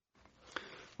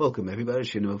Welcome everybody,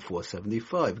 Shina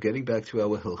 475, getting back to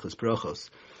our Hilchos Brachos.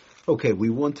 Okay,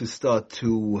 we want to start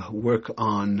to work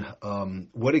on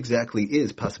what exactly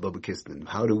is Pascha B'Kislev.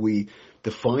 How do we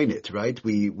define it, right?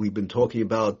 We've been talking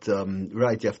about,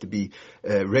 right, you have to be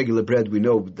regular bread. We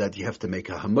know that you have to make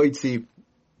a hamoitzi,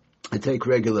 and take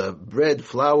regular bread,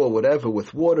 flour, whatever,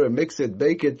 with water, mix it,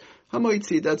 bake it.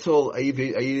 Hamoitzi, that's all. I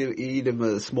eat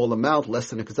a small amount,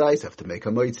 less than a kazayis, have to make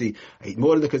hamoitzi. I eat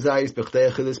more than a kazayis,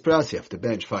 b'chdei achilas pras, you have to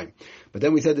bench, fine. But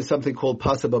then we said there's something called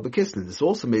Pascha B'Kislev. It's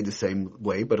also made the same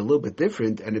way, but a little bit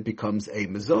different, and it becomes a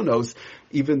mezonos,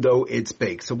 even though it's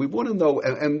baked. So we want to know,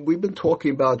 and we've been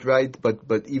talking about, right,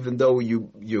 but even though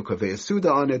you kaveh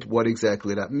suda on it, what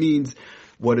exactly that means.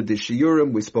 What are the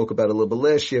shiurim? We spoke about a little bit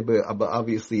last year, but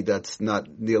obviously that's not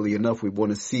nearly enough. We want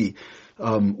to see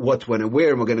what, when, and where,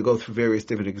 and we're going to go through various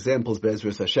different examples,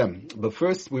 Be'ezras Hashem. But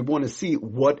first, we want to see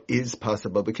what is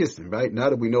Pascha B'Kislev, right? Now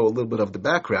that we know a little bit of the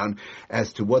background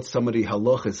as to what some of the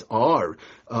halachas are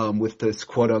with this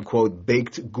quote-unquote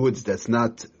baked goods that's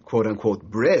not quote-unquote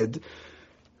bread,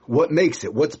 what makes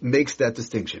it? What makes that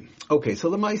distinction? Okay,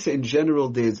 so the Maisa in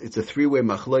general it's a three-way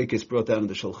machlokes brought down in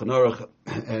the Shulchan Aruch,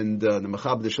 and the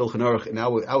Machab the Shulchan Aruch, and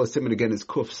our simon again is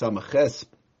Kuf Samaches,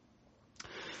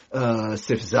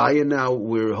 Sif Zayin now,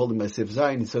 we're holding by Sif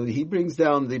Zayin, so he brings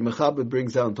down, the Machab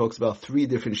brings down, talks about three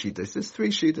different shittas. There's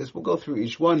three shittas, we'll go through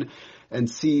each one and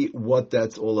see what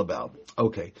that's all about.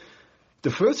 Okay. The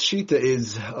first shita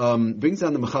is brings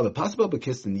down the Mechaber Pascha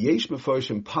B'Kislev. Yesh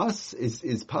mefarshim pas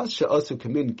is pas she'asu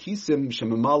kamin kisim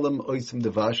shemamalim oisim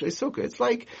devash esuka. It's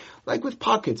like with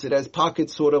pockets. It has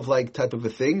pockets, sort of like type of a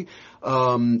thing.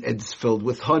 It's filled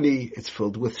with honey. It's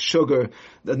filled with sugar.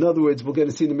 In other words, we're going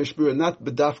to see in the Mishbura not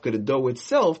bedafka the dough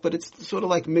itself, but it's sort of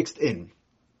like mixed in.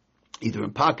 Either in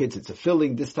pockets, it's a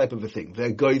filling, this type of a thing.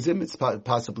 Ve'goizim, it's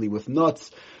possibly with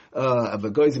nuts.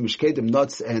 Ve'goizim mishkedim,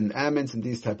 nuts and almonds and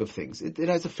these type of things. It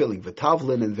has a filling,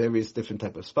 v'tavlin and various different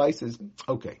type of spices.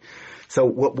 Okay. So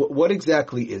what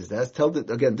exactly is that?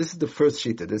 Again, this is the first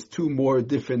shita. There's two more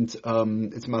different,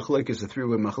 it's machlokes, a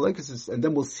three-way machlokes, and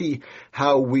then we'll see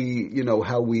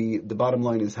the bottom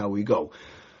line is how we go.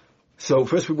 So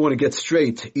first we want to get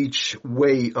straight each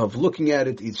way of looking at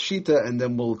it, each shita, and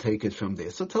then we'll take it from there.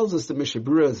 So it tells us the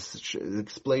Mishabura is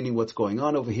explaining what's going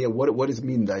on over here. What does it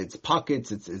mean that it's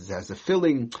pockets, it has a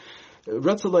filling?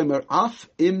 Even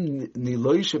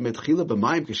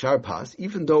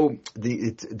though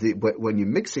when you're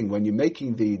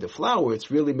making the flour,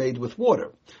 it's really made with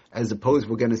water. As opposed,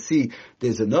 we're going to see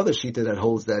there's another shita that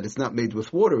holds that it's not made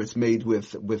with water, it's made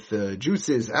with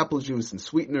juices, apple juice and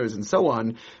sweeteners and so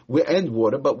on, and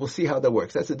water, but we'll see how that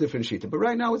works. That's a different shita. But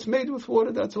right now it's made with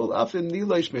water, that's all.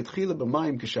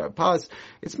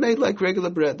 It's made like regular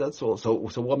bread, that's all. So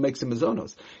what makes it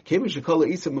mezonos?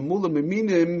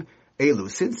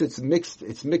 Since it's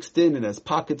mixed in and has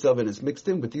pockets of it, it's mixed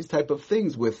in with these type of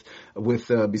things with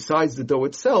besides the dough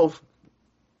itself,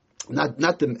 not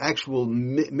the actual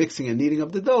mixing and kneading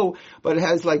of the dough, but it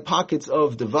has like pockets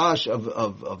of devash,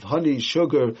 of honey,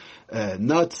 sugar,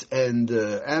 nuts, and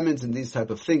almonds, and these type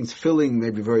of things, filling,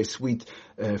 maybe very sweet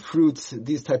fruits,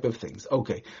 these type of things.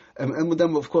 Okay. And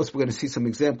then, of course, we're going to see some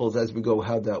examples as we go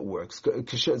how that works.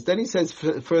 Then he says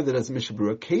further, as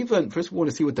Mishabura, Kavan, first we want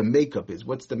to see what the makeup is.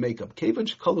 What's the makeup? Kavan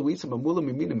shekaluisa mamula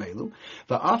mimina melu,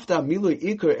 va'afta milu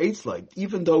ikar eitzlai.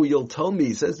 Even though you'll tell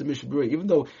me, says the Mishabura, even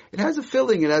though it has a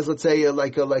filling, it has, let's say,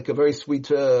 like a very sweet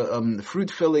fruit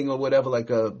filling or whatever,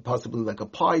 possibly like a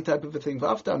pie type of a thing.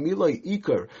 Va'afta milu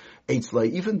ikar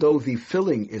eitzlai. Even though the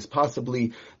filling is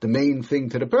possibly the main thing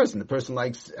to the person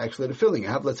likes actually the filling.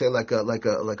 I have, let's say, like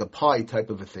a pie type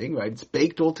of a thing, right? It's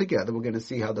baked all together. We're going to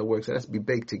see how that works. It has to be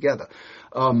baked together.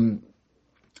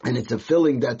 And it's a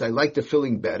filling that I like the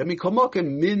filling better. Min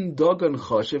dagan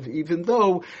chashiv, even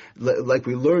though, like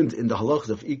we learned in the halachas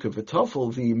of Iker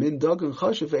v'Tafel, the min dagan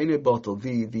chashiv ain't bottle.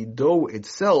 The dough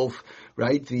itself,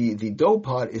 right? The dough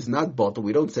pot is not bottle.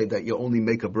 We don't say that you only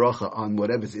make a bracha on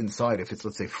whatever's inside. If it's,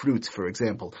 let's say, fruits, for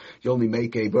example, you only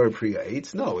make a bar priya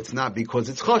eitz. No, it's not, because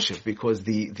it's chashiv, because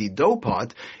the dough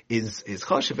pot is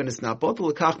chashiv and it's not bottle.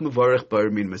 L'kach mevarech bar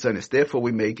min mezonos. Therefore,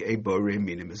 we make a bar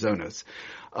min mezonos.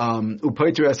 And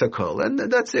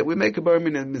that's it. We make a bar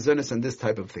min and mezonos and this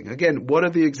type of thing. Again, what are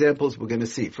the examples we're going to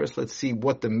see? First, let's see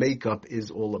what the makeup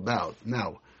is all about.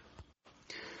 Now,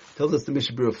 tells us the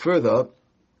Mishabura further,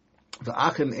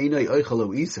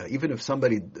 even if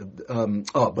somebody,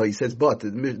 but he says, but the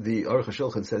Aruch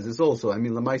HaShulchan says this also. I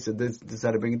mean, Lamaisa, this is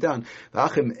how to bring it down.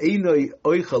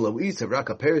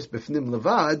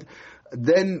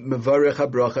 then mevarech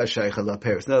habracha shaycha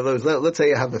laperes. In other words, let's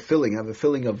say I have a filling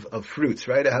of fruits,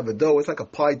 right? I have a dough, it's like a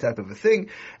pie type of a thing,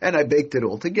 and I baked it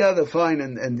all together, fine,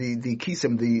 and the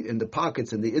kisim, in the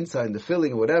pockets and the inside and the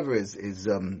filling or whatever is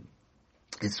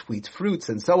sweet fruits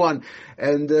and so on,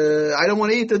 and I don't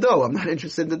want to eat the dough. I'm not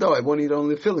interested in the dough. I want to eat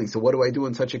only the filling. So what do I do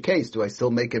in such a case? Do I still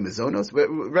make a mizonos?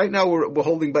 Right now we're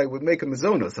holding by, we make a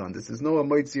mizonos on this. There's no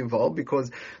amoitzi involved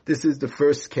because this is the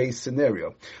first case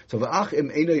scenario. So v'ach im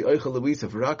einay oichel luis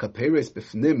of rak haperes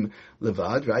b'fnim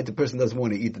levad, right? The person doesn't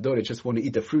want to eat the dough, they just want to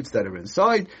eat the fruits that are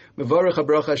inside. Mevarech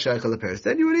habracha shaycha leperes.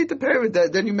 Then you would eat the peres,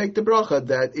 then you make the bracha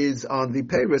that is on the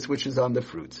peres, which is on the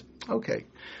fruits. Okay.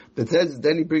 But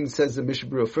then he says the Mishnah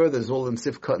Berurah further, is all in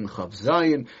Sifkat and Chav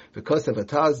Zayin, because of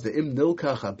Ataz, the Im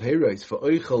Nilkach HaPeiros for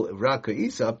Oichel Raka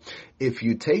Isa, if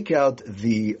you take out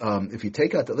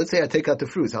let's say I take out the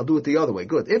fruits, I'll do it the other way.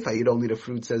 Good. If I eat only the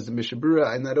fruit, says the Mishnah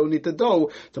Berurah, and I don't eat the dough,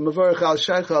 so Mavarech Al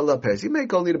Shaycha Al Peiros. You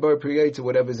make only the bar priyat or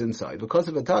whatever's inside. Because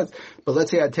of Ataz, but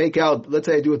let's say I do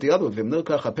it the other way. Im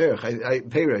Nilkach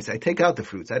HaPeiros, I take out the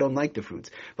fruits. I don't like the fruits.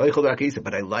 Oichel Raka Isa,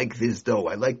 but I like this dough.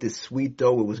 I like this sweet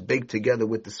dough. It was baked together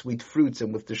with the sweet fruits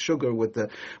and with the sugar, with the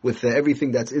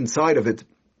everything that's inside of it.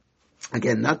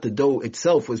 Again, not the dough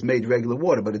itself was made regular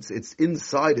water, but its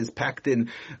inside is packed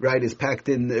in, right,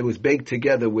 it was baked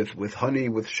together with honey,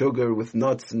 with sugar, with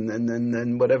nuts,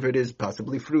 and whatever it is,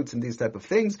 possibly fruits and these type of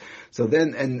things. So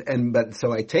then,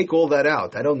 so I take all that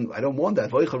out. I don't want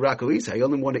that. I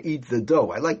only want to eat the dough.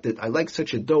 I like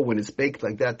such a dough when it's baked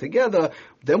like that together.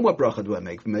 Then what bracha do I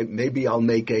make? Maybe I'll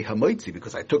make a hamoitzi,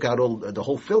 because I took out the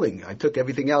whole filling. I took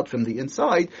everything out from the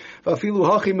inside.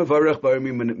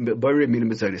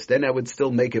 Then I would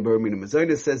still make a bar mina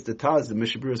mazonos, says the Taz. The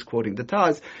Mishnah Berurah is quoting the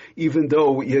Taz, even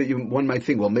though one might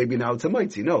think, well, maybe now it's a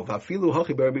hamoitzi. No, vafilu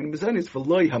hachi bar mina mazonos for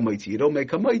loy hamoitzi. You don't make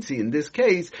hamoitzi. In this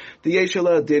case, the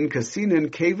yeshala din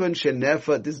kasinin kevan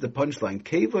shenefa. This is the punchline.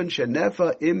 Kevan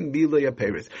shenefa im milay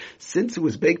aperis. Since it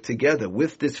was baked together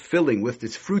with this filling, with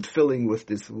this fruit filling, with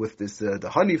this the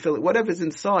honey filling, whatever's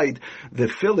inside the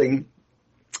filling.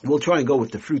 We'll try and go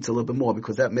with the fruits a little bit more,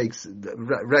 because that makes,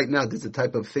 right now, this is a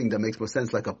type of thing that makes more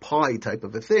sense, like a pie type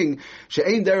of a thing.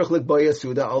 She'ein derech l'kbaya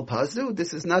suda al pasu.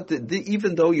 This is not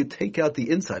even though you take out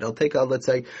the inside, I'll take out, let's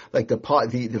say, like the pie,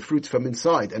 the fruits from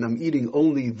inside, and I'm eating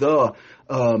only the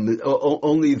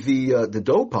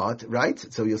dough part,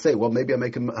 right? So you'll say, well, maybe I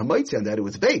make a hamoitzi on that. It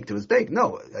was baked.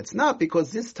 No, that's not,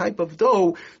 because this type of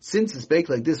dough, since it's baked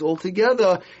like this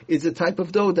altogether, is a type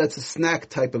of dough that's a snack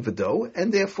type of a dough,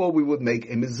 and therefore we would make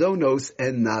a mizonos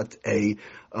and not a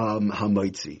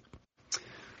hamoitzi.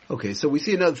 Okay, so we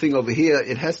see another thing over here.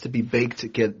 It has to be baked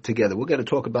together. We're going to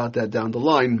talk about that down the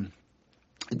line.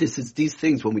 These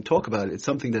things, when we talk about it, it's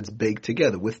something that's baked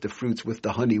together with the fruits, with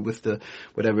the honey, with the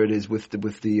whatever it is, with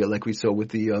the like we saw with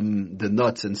the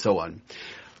nuts and so on.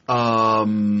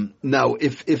 Now,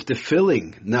 if the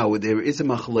filling, now there is a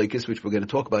machlokes which we're going to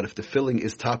talk about. If the filling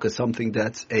is taka, something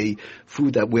that's a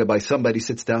food that whereby somebody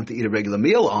sits down to eat a regular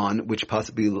meal on, which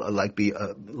possibly might be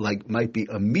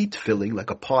a meat filling, like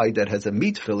a pie that has a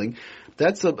meat filling.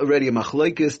 That's already a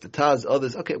machlokes, the Taz,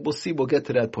 others. Okay, we'll see. We'll get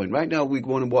to that point. Right now, we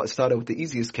want to start out with the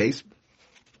easiest case.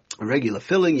 A regular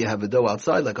filling, you have a dough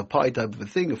outside, like a pie type of a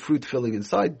thing, a fruit filling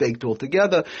inside, baked all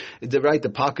together.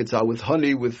 The pockets are with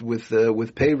honey, with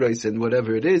peiros and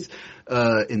whatever it is,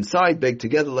 inside, baked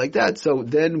together like that. So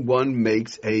then one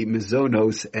makes a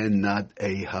mizonos and not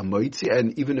a hamoitzi.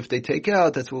 And even if they take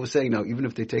out, that's what we're saying now, even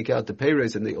if they take out the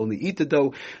peiros and they only eat the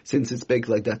dough, since it's baked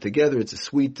like that together, it's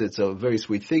a very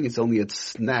sweet thing. It's only a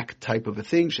snack type of a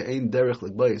thing. She'ein derech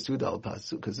l'kbaya suda al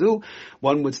pasu kazu.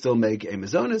 One would still make a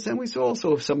mizonos. And we saw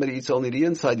also if somebody eats only the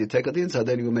inside, you take out the inside,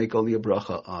 then you will make only a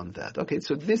bracha on that. Okay,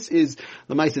 so this is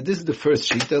the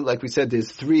first shita. Like we said, there's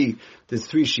three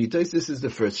shitas. This is the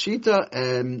first shita,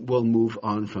 and we'll move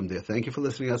on from there. Thank you for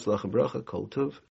listening. Aslach and bracha. Kol tov.